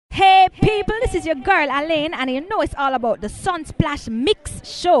this is your girl Alaine, and you know it's all about the Sunsplash Mix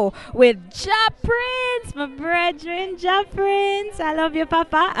Show with Ja Prince, my brethren, Ja Prince. I love you,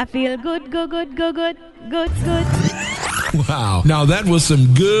 Papa. I feel good, good. Wow, now that was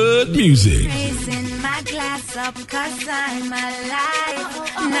some good music. Raising my glass up 'cause I'm alive.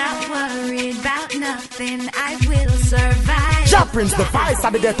 Not worried about nothing, I will survive. Ja Prince, the vice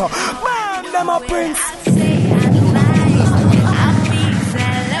of the ghetto. Man, them a Prince. I'll be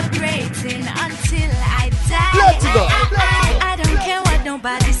celebrating until I die. Let's go. I don't care what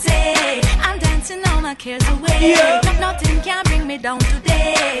nobody say. I'm dancing all my cares away. Yeah. Nothing can bring me down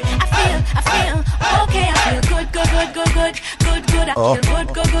today. I feel okay. I feel good. I feel good. I feel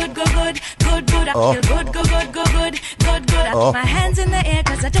good. I put my hands in the air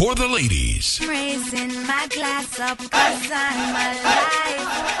 'cause I just For the ladies. raising my glass up 'cause I'm alive.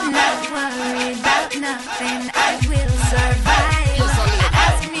 Not worried about nothing, I will survive.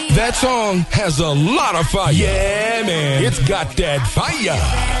 Ask me. That song has a lot of fire. Yeah, man. It's got that fire.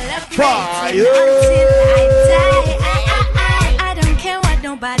 Celebrating until I die. I don't care what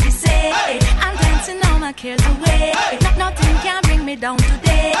nobody say. I'm dancing all my cares away. Nothing can bring me down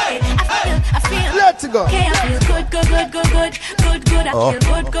today. I feel. Let's go. Okay, I feel good. I feel good. I feel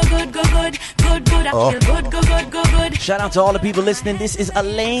good. Shout out to all the people listening. This is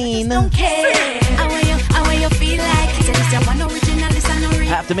Alaine. Don't care. How you feel like? Say this is one original, this is no real.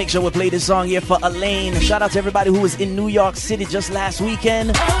 I have to make sure we play this song here for Alaine. Shout out to everybody who was in New York City just last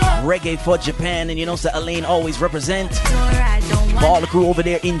weekend. Reggae for Japan, and you know, so Alaine always represent. For all the crew over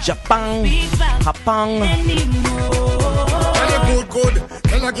there in Japan. Hapang.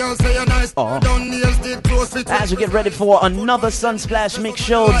 As we get ready for another Sunsplash Mix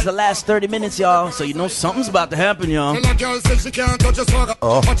Show, this is the last 30 minutes, y'all. So you know something's about to happen, y'all. Does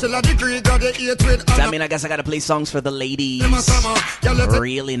that mean I guess I gotta play songs for the ladies?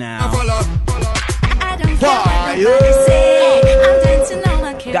 Really now?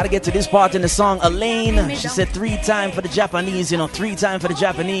 Gotta get to this part in the song. Alaine, she said 3 times for the Japanese, 3 times for the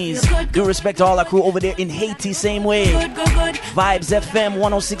Japanese. Do respect to all our crew over there in Haiti, same way. Vibes FM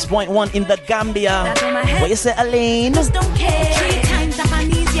 106.1 in the Gambia. What you say, Alaine? Just don't care. 3 times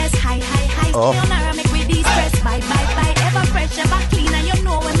Japanese, yes, hi. Sayonara, make me de-stress, bye. Ever fresh, ever clean, and you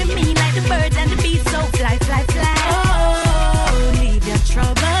know what I mean, like the birds and the bees, so fly. Oh, leave your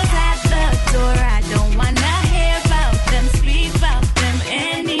troubles at the door. I don't wanna hear about them, speak about them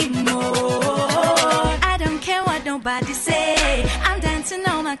anymore. I don't care what nobody say. I'm dancing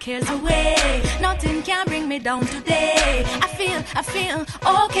all my cares away. Nothing can bring me down today. I feel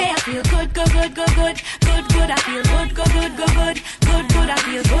okay. I feel good. I feel good. I feel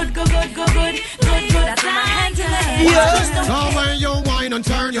good. I put my hands in the air. So when you whine and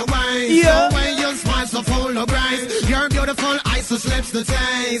turn your waist, so when you smile so full of grace, your beautiful eyes so slips the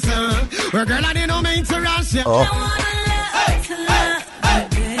taste. Well, girl, I didn't mean to rush you. I wanna love you,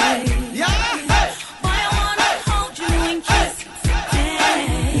 babe. Yeah. Why I wanna hold you and kiss you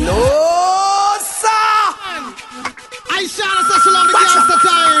today. No, sir. I shall say she love the girls the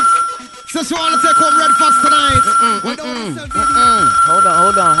time. So she wanna take home Red Fox tonight. Hold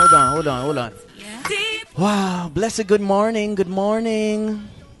on. Wow, blessed good morning.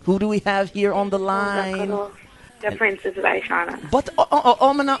 Who do we have here on the line? The Princess of Aishana. But,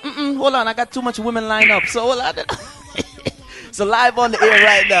 hold on, I got too much women lined up, so hold on. So live on the air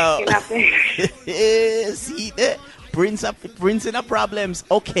right now. See that? Prince in the problems.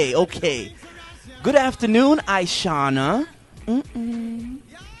 Okay. Good afternoon, Aishana.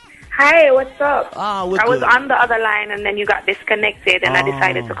 Hi, what's up? I was on the other line and then you got disconnected and I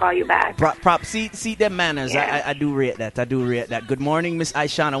decided to call you back. See them manners. Yeah. I do rate that. Good morning, Miss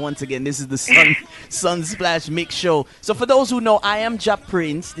Aishana. Once again, this is the Sunsplash Mix Show. So for those who know, I am Ja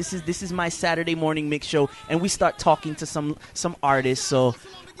Prince. This is my Saturday morning mix show, and we start talking to some artists. So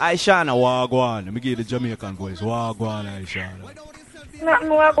Aishana, wagwan. Let me give you the Jamaican voice. Wagwan, Aishana. Nothing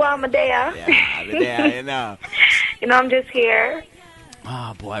wagwan, Medea. Yeah, Medea, you know. I'm just here.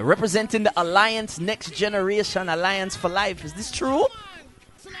 Oh boy, representing the Alliance Next Generation Alliance for Life. Is this true?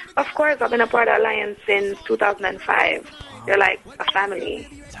 Of course, I've been a part of Alliance since 2005. They're like a family.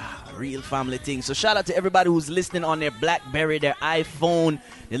 Real family thing. So shout out to everybody who's listening on their BlackBerry, their iPhone.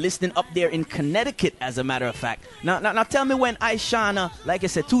 They're listening up there in Connecticut, as a matter of fact. Now tell me when Aishana, like I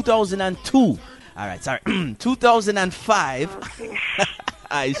said, 2002. All right, sorry. 2005. Okay.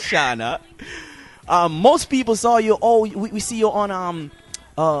 Aishana. Most people saw you. We see you on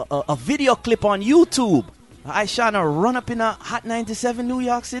a video clip on YouTube. Aishana run up in a Hot 97 New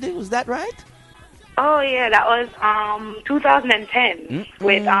York City. Was that right? Oh yeah, that was 2010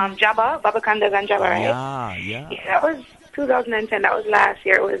 with Jabba Kandas and Jabba, right? Yeah. That was 2010. That was last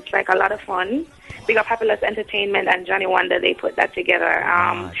year. It was like a lot of fun. Big up Happyless Entertainment and Johnny Wonder. They put that together.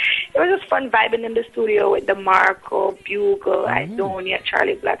 It was just fun vibing in the studio with DeMarco, Bugle, Idonia,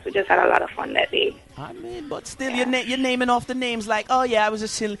 Charlie Blacks. We just had a lot of fun that day. I mean, but still, you're naming off the names like, oh yeah, I was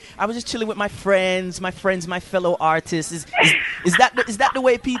just chilling with my friends, my fellow artists. Is that the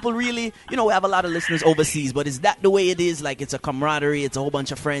way people really? You know, we have a lot of listeners overseas, but is that the way it is? Like, it's a camaraderie, it's a whole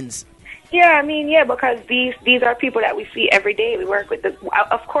bunch of friends. Yeah, I mean, yeah, because these are people that we see every day. We work with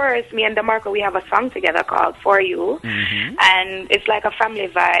of course, me and DeMarco, we have a song together called For You, and it's like a family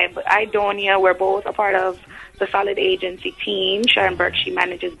vibe. Idonia, we're both a part of the Solid Agency team. Sharon Burke, she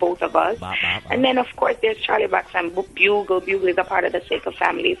manages both of us. And then, of course, there's Charlie Blacks and Bugle. Bugle is a part of the Seika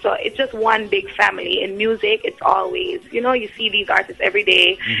family. So it's just one big family. In music, it's always, you know, you see these artists every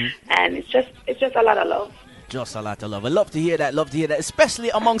day, and it's just a lot of love. Just a lot of love. I love to hear that. Especially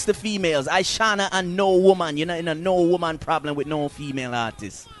amongst the females. Ishana and No Woman. You're not in a No Woman problem with no female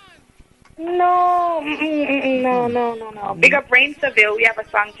artists. No. Big up Rain Seville. We have a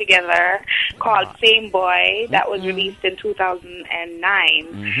song together called Same Boy that was released in 2009.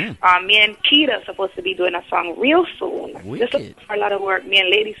 Me and Keita supposed to be doing a song real soon. Just for a lot of work. Me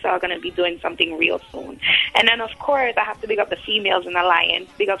and Lady Saw are going to be doing something real soon. And then, of course, I have to big up the females in Alliance.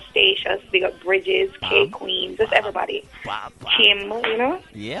 Big up Statius, big up Bridges, K Queen, just everybody. Kim, you know?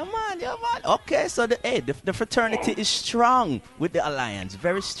 Yeah, man. Okay, so the fraternity is strong with the Alliance.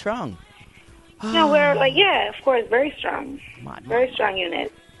 Very strong. No, we're like, of course, very strong. Very strong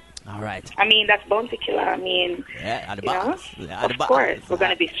unit. All right. I mean, that's Bounty Killer. I mean, at the box. Of course, we're going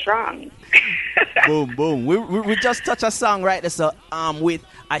to be strong. Boom. We just touched a song right there, so, with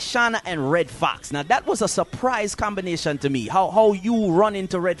Ishana and Red Fox. Now, that was a surprise combination to me. How you run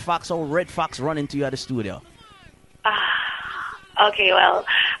into Red Fox, how Red Fox run into you at the studio? Okay, well,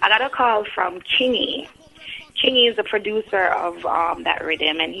 I got a call from Kingy. Kingy is the producer of that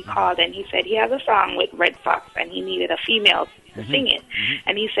rhythm, and he called and he said he has a song with Red Fox and he needed a female to sing it.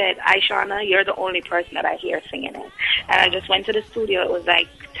 And he said, Ishana, you're the only person that I hear singing it. And I just went to the studio. It was like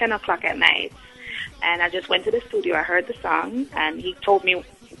 10 o'clock at night. And I just went to the studio. I heard the song, and he told me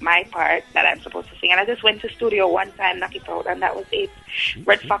my part that I'm supposed to sing. And I just went to the studio one time, knock it out, and that was it.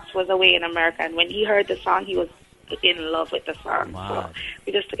 Red Fox was away in America, and when he heard the song, he was in love with the song. So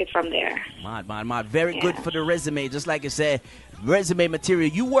we just took it from there. Mad. Very good for the resume. Just like you said, resume material.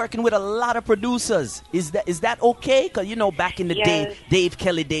 You working with a lot of producers. Is that okay? Because, you know, back in the day, Dave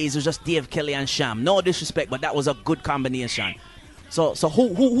Kelly days, it was just Dave Kelly and Sham. No disrespect, but that was a good combination. So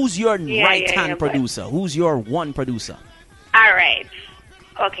who's your right-hand producer? Who's your one producer? All right.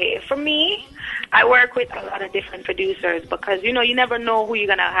 Okay, for me, I work with a lot of different producers because, you know, you never know who you're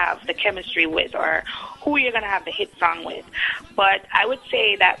going to have the chemistry with or who you're going to have the hit song with. But I would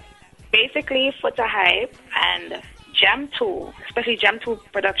say that basically Foota Hype and Jam 2, especially Jam 2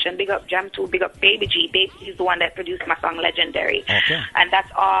 production, big up Jam 2, big up Baby G. Baby G is the one that produced my song Legendary. Okay. And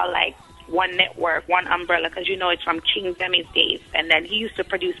that's all like one network, one umbrella, because you know it's from King Demi's days, and then he used to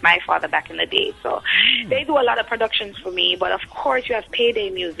produce My Father back in the day. So they do a lot of productions for me, but of course you have Payday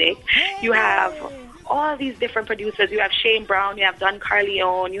Music, you have all these different producers, you have Shane Brown, you have Don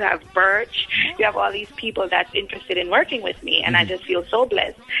Carleone, you have Birch, you have all these people that's interested in working with me, and I just feel so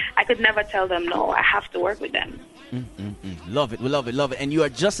blessed. I could never tell them no, I have to work with them. Love it, we love it. And you are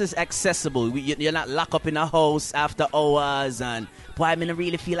just as accessible. You're not locked up in a house after hours and, boy, I mean, I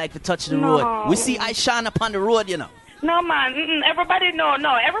really feel like to touch the road. We see Ishana upon the road, you know. No, man. Everybody know.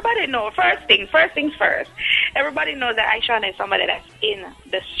 Everybody know. First things first. Everybody knows that Ishana is somebody that's in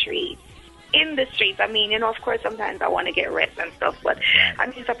the streets. I mean, you know, of course, sometimes I want to get rest and stuff, but I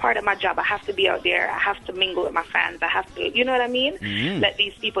mean, it's a part of my job. I have to be out there. I have to mingle with my fans. I have to, you know what I mean? Let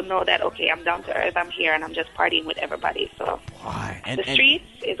these people know that, okay, I'm down to earth. I'm here, and I'm just partying with everybody. So the streets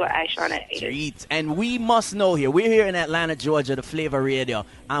is what Ishana is. Streets. And we must know here. We're here in Atlanta, Georgia, the Flavor Radio.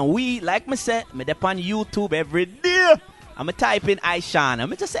 And we, like I said, I'm on YouTube every day. I'm going to type in Ishana. I'm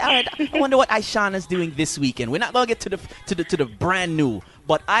going to just say, all right, I wonder what Ishana's doing this weekend. We're not going to get to the brand new.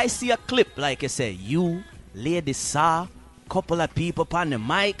 But I see a clip, like I said, you, Lady Saw, couple of people on the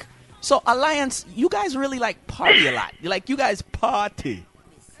mic. So, Alliance, you guys really like party a lot. You guys party.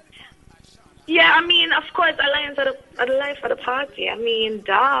 Yeah, I mean, of course, Alliance are the life of the party. I mean,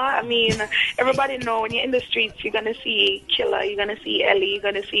 I mean, everybody know when you're in the streets, you're going to see Killer, you're going to see Ellie, you're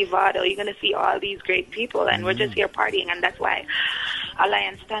going to see Vado, you're going to see all these great people, and we're just here partying, and that's why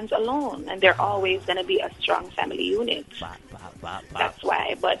Alliance stands alone, and they're always going to be a strong family unit. That's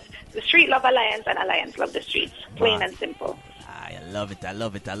why. But the street love Alliance, and Alliance love the streets. Plain and simple. I love it. I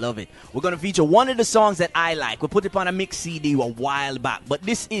love it. I love it. We're going to feature one of the songs that I like. We put it on a mix CD a while back. But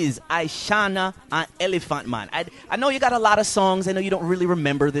this is Ishawna and Elephant Man. I know you got a lot of songs. I know you don't really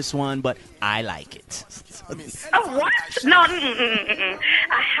remember this one, but I like it. Oh, what? No,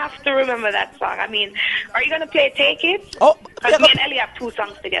 I have to remember that song. I mean, are you going to play Take It? Oh, because me and Ellie have 2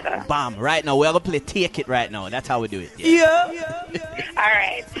 songs together. Bam, right now. We're going to play Take It right now. That's how we do it. Yeah. All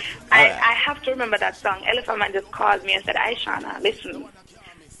right. I have to remember that song. Elephant Man just called me and said, Ishawna, listen,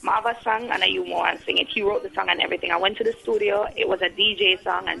 Marva sang and you more and sing it. He wrote the song and everything. I went to the studio. It was a DJ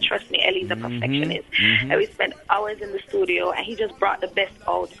song, and trust me, Ellie's a perfectionist. And we spent hours in the studio, and he just brought the best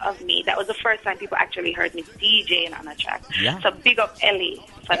out of me. That was the first time people actually heard me DJing on a track. Yeah. So big up Ellie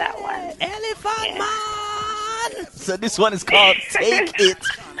for that one. Elephant Man! So this one is called Take It.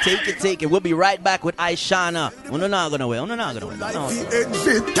 Take it, take it. We'll be right back with Ishawna. We're not going away. We're not going away.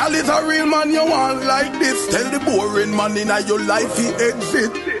 Exit. Girl is a real man you want like this. Tell the boring man in your life he exit.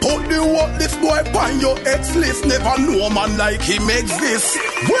 Put the what this boy on your ex list. Never know a man like him exist.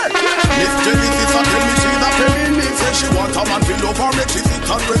 What? Miss Genesis a tell me she's a feminist. Say she want a man to love her, make she sit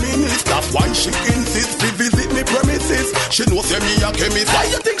and reminisce. That's why she insists to visit me premises. She knows me a chemist. Why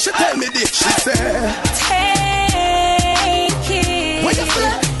you think she tell me this? She said, take it. What you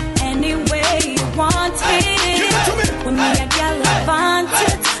say? Any way you want it. Give it to me. When me a gallivant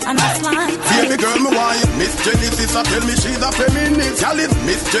it, and I slant it. Baby girl, me why? Miss Genesis a tell me she's a feminist. Girl is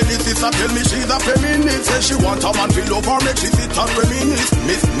Miss Genesis a tell me she's a feminist. Say she want a man to love her, make she sit and reminisce.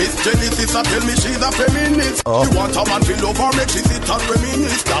 Miss Genesis a tell me she's a feminist. She want a man to love her, make she sit and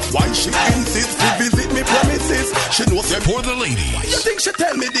reminisce. That's why she insists to visit me premises. She knows them For the ladies. Why you think she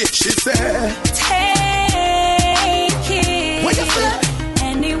tell me this? She said, Take it. What you say?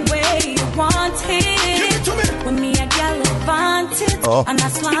 Any way you want it. Give it to me. When me a gallivant it, and I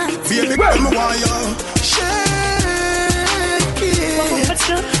slant it. Baby girl, me why you shake it.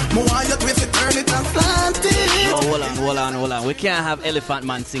 Me why you twist it, turn it and slant it. Oh, hold on. We can't have Elephant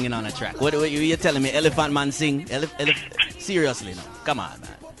Man singing on a track. What you telling me? Elephant Man sing? Seriously, no. Come on,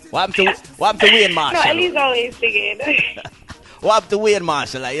 man. What happened to Wayne Marshall? No, Ellie's always singing. What happened to Wayne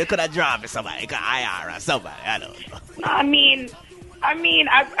Marshall? Like, you could have dropped somebody. You could have IR or somebody. I don't know. I mean,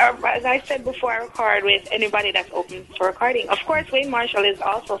 as I said before, I record with anybody that's open for recording. Of course, Wayne Marshall is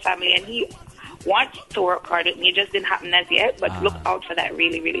also family, and he wants to work hard with me. It just didn't happen as yet, but look out for that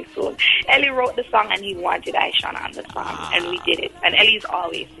really, really soon. Ellie wrote the song, and he wanted Ishawna on the song, and we did it. And Ellie's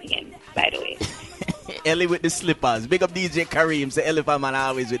always singing, by the way. Ellie with the slippers. Big up DJ Kareem. Say Elephant Man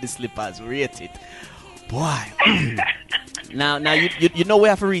always with the slippers. Rate it. Boy. Now you know we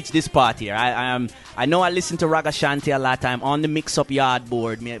have to reach this part here. I know I listen to Raga Shanti a lot. I'm on the Mix Up Yard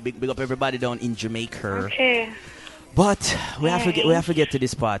board. Big up everybody down in Jamaica. Okay. But we have to get to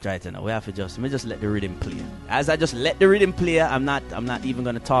this part right now. We have to just let the rhythm play. As I just let the rhythm play, I'm not even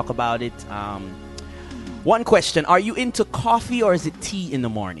gonna talk about it. One question: are you into coffee or is it tea in the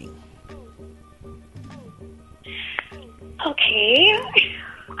morning? Okay.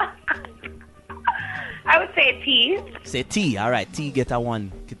 I would say tea. Say tea, all right. Tea get a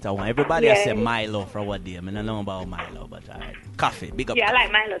one. Everybody has said Milo for what day. I mean, I don't know about Milo, but all right. Coffee, big up. Yeah, coffee. I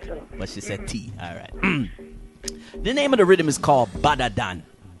like Milo too. But she said tea, all right. The name of the rhythm is called Badadan.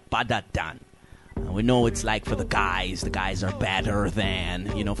 Badadan. And we know it's like for the guys. The guys are better than,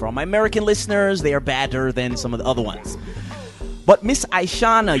 for all my American listeners, they are better than some of the other ones. But Miss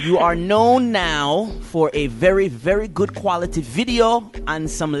Ishawna, you are known now for a very, very good quality video and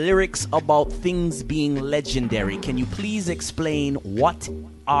some lyrics about things being legendary. Can you please explain what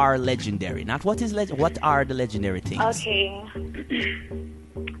are legendary? Not what is what are the legendary things? Okay.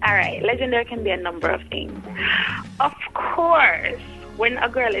 All right. Legendary can be a number of things. Of course, when a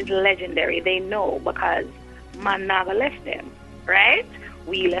girl is legendary, they know because man never left them, right?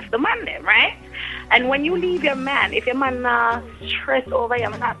 We left the man them, right? And when you leave your man, if your man stress over you,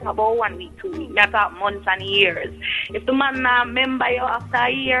 I'm not talking about 1 week, 2 weeks, I'm talking months and years. If the man remember you after a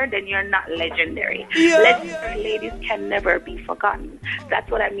year, then you're not legendary. Yeah. Legendary ladies can never be forgotten.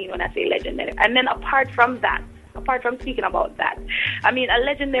 That's what I mean when I say legendary. And then apart from speaking about that, I mean, a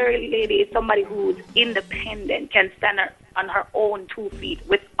legendary lady is somebody who's independent, can stand on her own 2 feet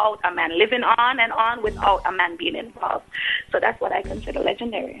without a man, living on and on without a man being involved. So that's what I consider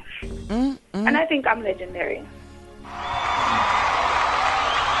legendary. And I think I'm legendary.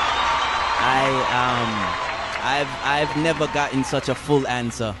 I've never gotten such a full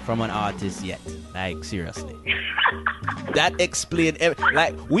answer from an artist yet. Like, seriously. That explained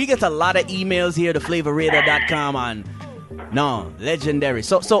like, we get a lot of emails here to flavorradar.com on no, legendary.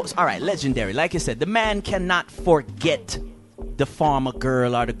 So all right, legendary. Like you said, the man cannot forget the former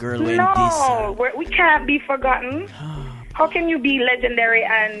girl or the girl when this. No, we can't be forgotten. How can you be legendary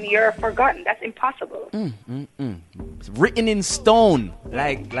and you're forgotten? That's impossible. It's written in stone.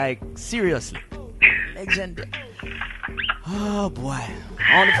 Like seriously. Legendary. Oh boy.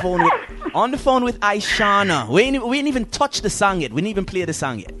 On the phone with Ishana. We ain't even touched the song yet. We didn't even play the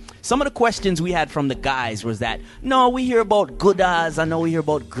song yet. Some of the questions we had from the guys was that, no, we hear about goodas, I know we hear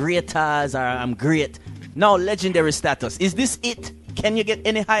about greatas, or I'm great. No, legendary status. Is this it? Can you get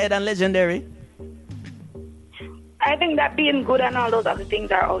any higher than legendary? I think that being good and all those other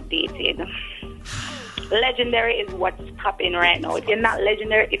things are outdated. Legendary is what's popping right now. If you're not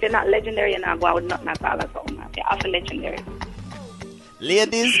legendary, you're not going with nothing at all. You're off legendary.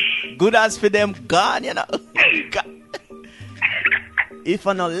 Ladies, good as for them, gone, you know. If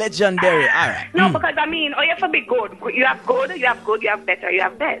I'm not legendary, all right. No, because I mean, you have to be good. You have good, you have better, you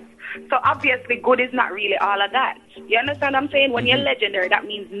have best. So obviously, good is not really all of that. You understand what I'm saying? When you're legendary, that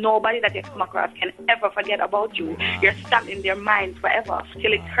means nobody that you come across can ever forget about you. You're stamped in their minds forever,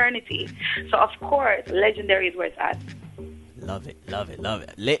 till eternity. So of course, legendary is where it's at. Love it.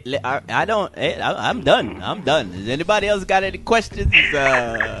 I'm done. Has anybody else got any questions?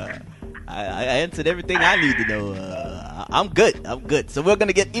 I answered everything I need to know. I'm good. So we're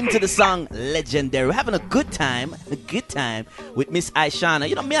gonna get into the song Legendary. We're having a good time with Miss Ishana.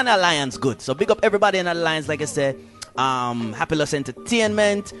 You know, me and the Alliance good. So big up everybody in the Alliance, like I said. Happy Loss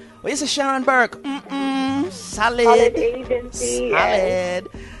Entertainment. What is it, Sharon Burke? Solid agency. Solid.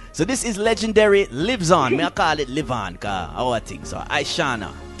 So this is Legendary Lives On. May I call it Live On, cause our thing. So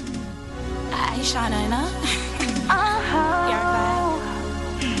Ishana, you know?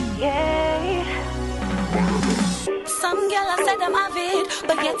 Yeah. Some girl I said them have it,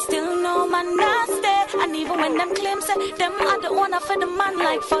 but yet still no man nasty. And even when them claim say them are the owner for the man,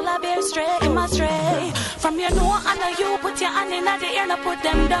 like follow bear stray, in my stray. From your know and you put your hand in the ear, now put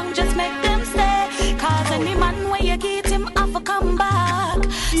them down, just make them stay. Cause any man where you get him off a come back.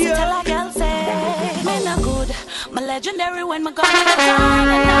 So tell a girl say, me no good, my legendary when my gun is on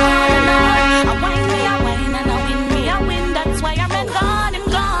and on and on. I whine and I win, that's why I'm gone,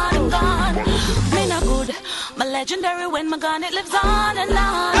 I'm gone. Me no good, my legendary when my gun it lives on and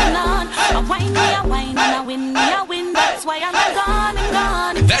on and on. I whine and I win, that's why I'm gone.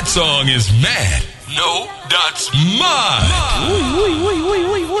 That song is mad. No, that's mine.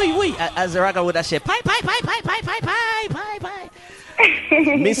 As the rocker would have said, pie.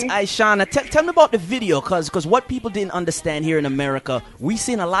 Miss Ishana, tell me about the video, cause what people didn't understand here in America, we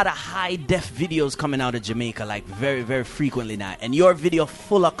seen a lot of high def videos coming out of Jamaica, like very, very frequently now, and your video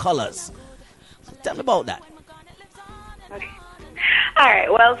full of colors. So tell me about that. Okay. All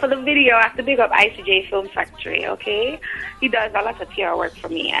right. Well, for the video, I have to big up ICJ Film Factory. Okay, he does a lot of PR work for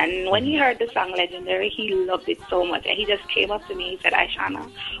me, and when he heard the song Legendary, he loved it so much, and he just came up to me. He said, "Ishana,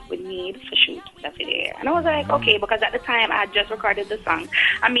 we need to shoot the video," and I was like, "Okay," because at the time I had just recorded the song.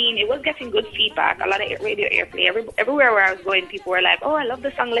 I mean, it was getting good feedback, a lot of radio airplay. Everywhere where I was going, people were like, "Oh, I love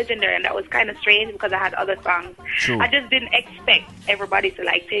the song Legendary," and that was kind of strange because I had other songs. True. I just didn't expect everybody to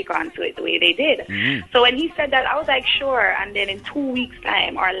like take on to it the way they did. So when he said that, I was like, "Sure," and then in 2 weeks'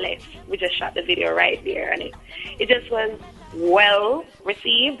 time or less, we just shot the video right there, and it just was well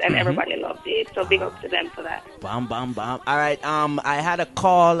received, and everybody loved it. So big up to them for that. Bam. All right. I had a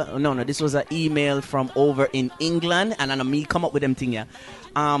call. No, this was an email from over in England, and then me come up with them thing here.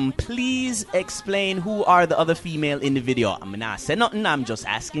 Please explain who are the other female in the video. I'm not saying nothing. I'm just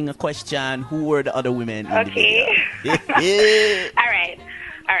asking a question. Who were the other women in the video?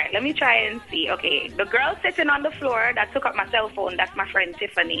 All right, let me try and see. Okay, the girl sitting on the floor that took up my cell phone, that's my friend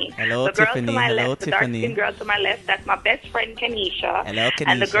Tiffany. Hello, the girl Tiffany. to my Hello, left, the Tiffany. dark-skinned girl to my left, that's my best friend Kenisha. Hello, Kenisha.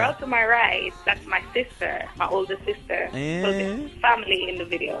 And the girl to my right, that's my sister, my older sister. So there's family in the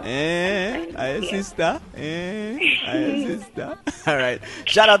video. Sister. All right.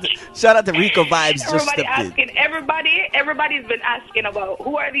 Shout out to Rico Vibes. Everybody's been asking about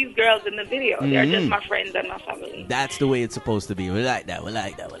who are these girls in the video. They're just my friends and my family. That's the way it's supposed to be. We like that.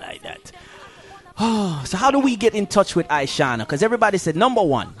 Oh, so how do we get in touch with Ishana? Because everybody said number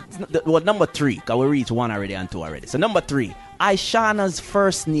 1. Well, number 3. Because we reached 1 already and 2 already. So number 3, Ishana's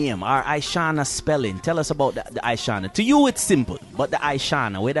first name or Ishana spelling. Tell us about the Ishana. To you, it's simple. But the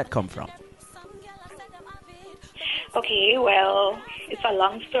Ishana, where that come from? Okay, well, it's a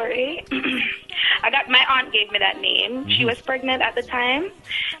long story. My aunt gave me that name. She was pregnant at the time,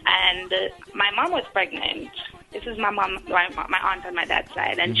 and my mom was pregnant. This is my mom, my aunt on my dad's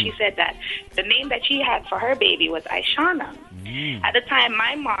side, and she said that the name that she had for her baby was Ishana. At the time,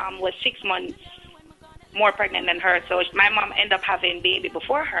 my mom was 6 months more pregnant than her. So my mom ended up having baby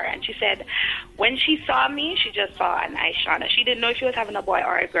before her. And she said when she saw me, she just saw an Aishana. She didn't know if she was having a boy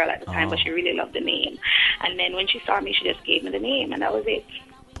or a girl at the time, but she really loved the name. And then when she saw me, she just gave me the name, and that was it.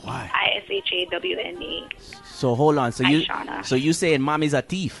 Why? Ishawna. So hold on. So you saying mommy's a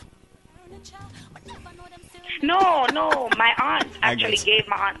thief? No, my aunt actually gave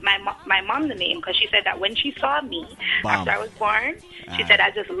my mom the name because she said that when she saw me after I was born, she said I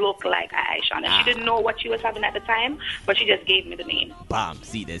just look like Aishana. She didn't know what she was having at the time, but she just gave me the name. Bam,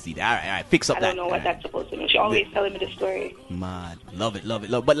 see that. All right, fix up that. I don't know what that's supposed to mean. She always telling me the story. Man, love it.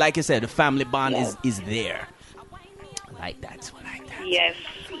 But like I said, the family bond is there. I like that. Yes.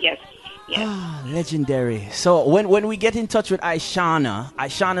 Legendary. So when we get in touch with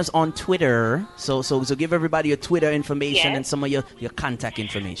Aishana's on Twitter. So give everybody your Twitter information and some of your contact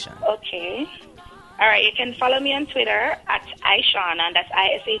information. Okay. All right, you can follow me on Twitter at Ishawna, and that's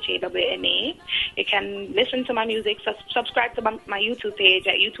Ishawna. You can listen to my music, subscribe to my YouTube page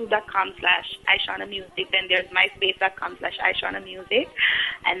at youtube.com/Ishawna Music. Then there's myspace.com/Ishawna Music.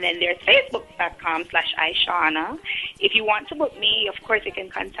 And then there's facebook.com/Ishawna. If you want to book me, of course, you can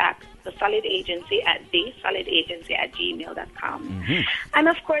contact the Solid Agency at thesolidagency@gmail.com. Mm-hmm. And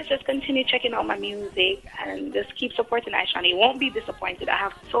of course, just continue checking out my music and just keep supporting Ishawna. You won't be disappointed. I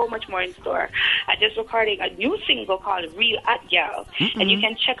have so much more in store. I just recording a new single called Real Hot Girl. And you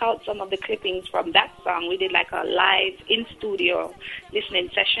can check out some of the clippings from that song. We did like a live in-studio listening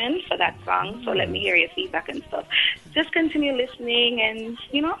session for that song. So let me hear your feedback and stuff. Just continue listening and,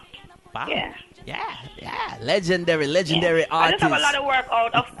 Wow. Yeah. Legendary artist. I just have a lot of work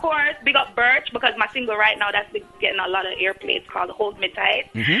out. Of course, big up Birch, because my single right now that's been getting a lot of airplay. It's called Hold Me Tight.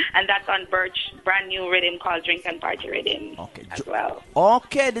 And that's on Birch brand new rhythm called Drink and Party Rhythm as well.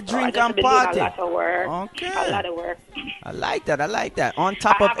 Okay, the Drink and Party. A lot of work. Okay. A lot of work. I like that. On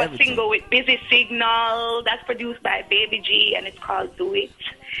top of everything. I have a single with Busy Signal that's produced by Baby G, and it's called Do It.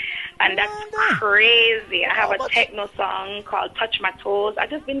 And that's crazy. I have a techno song called Touch My Toes.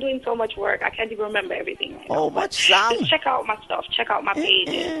 I've just been doing so much work. I can't even remember everything right now. Much song. Just check out my stuff. Check out my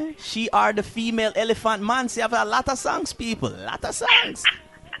pages. She are the female elephant man. She have a lot of songs, people. A lot of songs.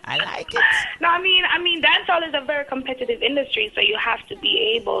 I like it. No, I mean, dancehall is a very competitive industry, so you have to be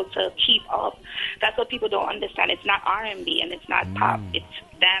able to keep up. That's what people don't understand. It's not R&B and it's not pop. It's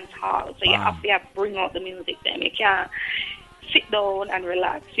dancehall. So you have to bring out the music. Then you can't sit down and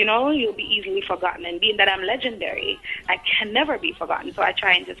relax, you'll be easily forgotten. And being that I'm legendary, I can never be forgotten. So I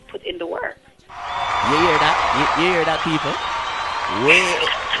try and just put in the work. You hear that? You hear that, people?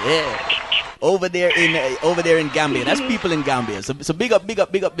 Over there in Gambia. That's people in Gambia. So big up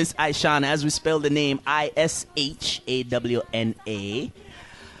Miss Ishawna, as we spell the name Ishawna.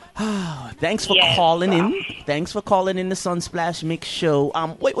 Thanks for calling in. Thanks for calling in the Sunsplash Mix Show.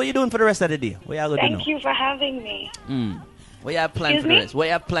 What are you doing for the rest of the day? Thank you for having me. What you have planned for the rest? What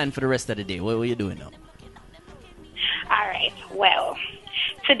you have planned for the rest of the day? What are you doing now? All right. Well,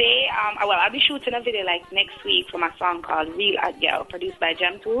 today, I'll be shooting a video like next week for my song called Real Hot Girl, produced by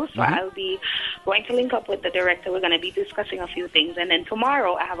Gem2. So I'll be going to link up with the director. We're going to be discussing a few things. And then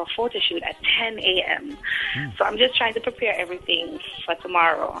tomorrow, I have a photo shoot at 10 a.m. So I'm just trying to prepare everything for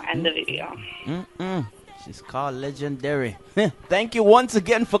tomorrow and the video. She's called Legendary. Thank you once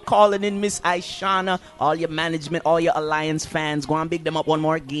again for calling in, Miss Ishawna. All your management, all your Alliance fans. Go and big them up one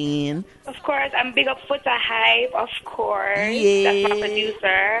more again. Of course, I'm big up Foota Hype, of course. Yeah. That's my producer,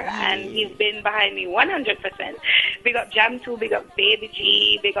 and he's been behind me 100%. Big up Jam2, big up Baby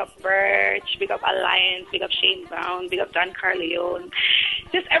G, big up Birch, big up Alliance, big up Shane Brown, big up Don Carleone.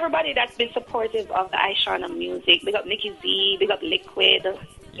 Just everybody that's been supportive of the Ishawna music. Big up Nikki Z, big up Liquid.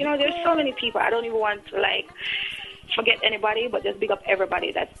 There's so many people. I don't even want to forget anybody, but just big up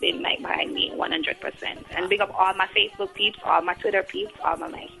everybody that's been behind me 100%. And big up all my Facebook peeps, all my Twitter peeps, all my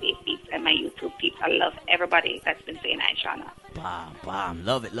MySpace peeps, and my YouTube peeps. I love everybody that's been saying Ishawna. Bam.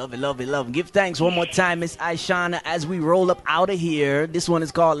 Love it. Give thanks one more time, Miss Ishawna, as we roll up out of here. This one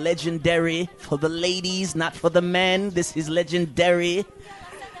is called Legendary, for the ladies, not for the men. This is Legendary.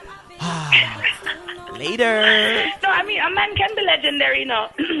 Later. No, I mean, a man can be legendary,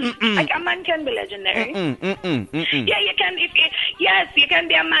 Like, a man can be legendary. Yeah, you can. You can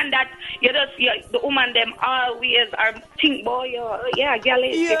be a man that the woman them always are think, boy, girl,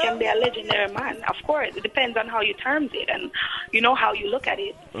 you can be a legendary man. Of course, it depends on how you terms it and how you look at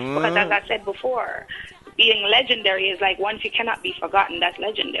it. Because as I said before, being legendary is like once you cannot be forgotten, that's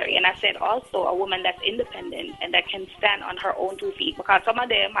legendary. And I said also a woman that's independent and that can stand on her own 2 feet, because some of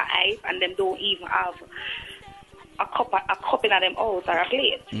them are hype and them don't even have a cup in them house or a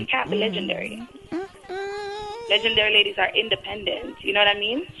plate. You can't be legendary. Legendary ladies are independent, you know what I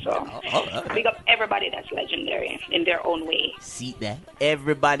mean? So big up everybody that's legendary in their own way. See that?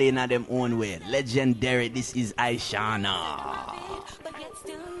 Everybody in their own way. Legendary. This is Aishana.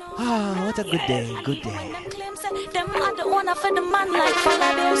 Ah, what a good day, good day. Them are the owner for the man like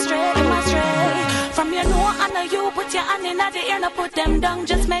follow them straight, from your know I know you put your hand in the ear, now put them down,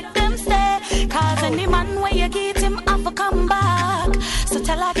 just make them stay. Cause any man where you get him off a come back. So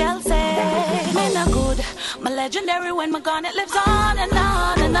tell a girl say, me no good, my legendary when my gun it lives on and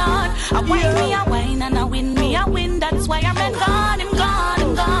on and on. I wine me, I wine and I win me, I win. That's why I'm gone, him gone,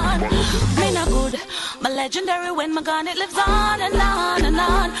 him gone. Me no good, my legendary when my gun it lives on and on and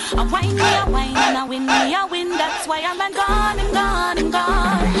on. I wine me, I wine and I win me, I win. That's why I'm gone, him gone, him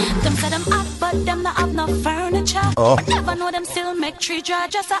gone. Them say them up, but them not have no furniture. I never know them still make tree draw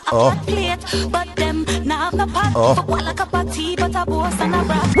just a hot plate. But them not have no pot. For what like a cup of tea, but a boss and a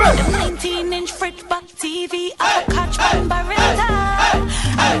bra. Them 19-inch fridge back TV, I catch one barista.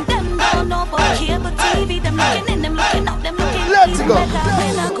 And them don't know about cable TV. Them looking in, them looking up, them looking in. Let's go.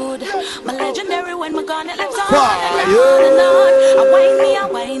 Me not good, my legendary when my gun it lives on and on and on. I wine me, I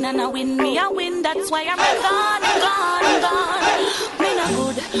wine and I win me, I win. That's why I'm gone, gone, gone. Me not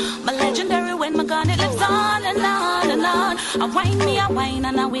good, my legendary when my gun it lives on and on and on. I wine me, I wine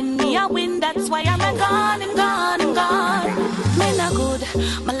and I win me, I win. That's why I'm gone, I'm gone, I'm gone. Me not good,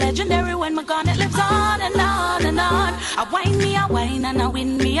 my legendary when my gun it lives on and on and on. I wine me, I wine and I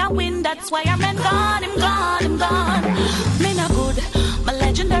win me, I win. That's why I'm gone, I'm gone, I'm gone. Me not good, my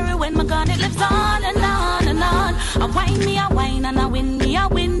legendary when my gun it lives on and on and on. I wine me, I wine and I win me, I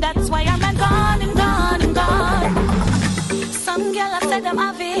win. That's why I'm gone, I'm gone, I'm gone. Some girl I said them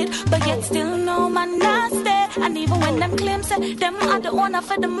have it, but yet still no man nasty. And even when them claim say them are the owner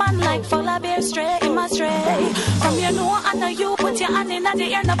for the man like follow bear straight in my stray. From your know I know you put your hand in the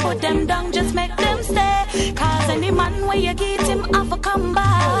ear, now put them down, just make them stay. Cause any man where you get him off a come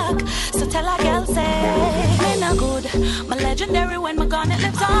back. So tell a girl say, me no good, my legendary when my gun it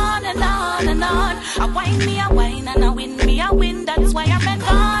lives on and on and on. I wine me, I wine and I win me, I win. That's why I'm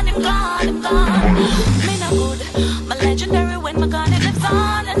gone, I'm gone, I'm gone. Me no good, my legendary when my gun it lives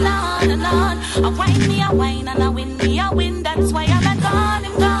on and on and on. I wine me, I wine and I win me, I win. That's why I'm gone,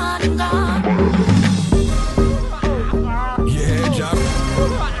 I'm gone, I'm gone.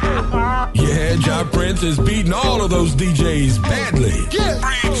 Yeah, Ja Prince is beating all of those DJs badly.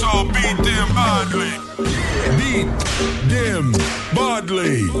 Prince all beat them badly. Beat them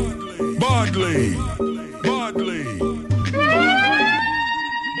badly. Badly. Badly.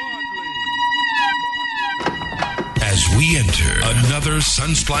 As we enter another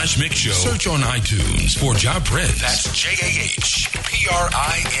Sunsplash Mix Show, search on iTunes for Ja Prince. That's JAHPRINCE.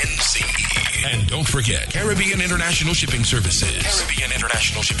 And don't forget Caribbean International Shipping Services. Caribbean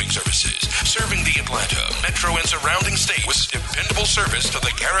International Shipping Services, serving the Atlanta, metro, and surrounding states with dependable service to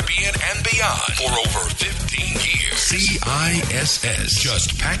the Caribbean and beyond for over 15 years. CISS.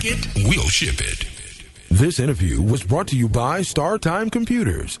 Just pack it, we'll ship it. This interview was brought to you by StarTime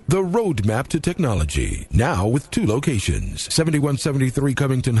Computers, the roadmap to technology. Now with 2 locations, 7173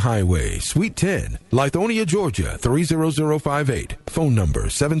 Covington Highway, Suite 10, Lithonia, Georgia, 30058. Phone number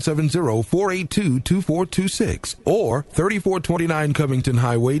 770-482-2426. Or 3429 Covington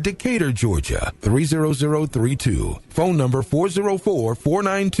Highway, Decatur, Georgia, 30032. Phone number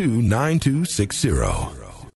 404-492-9260.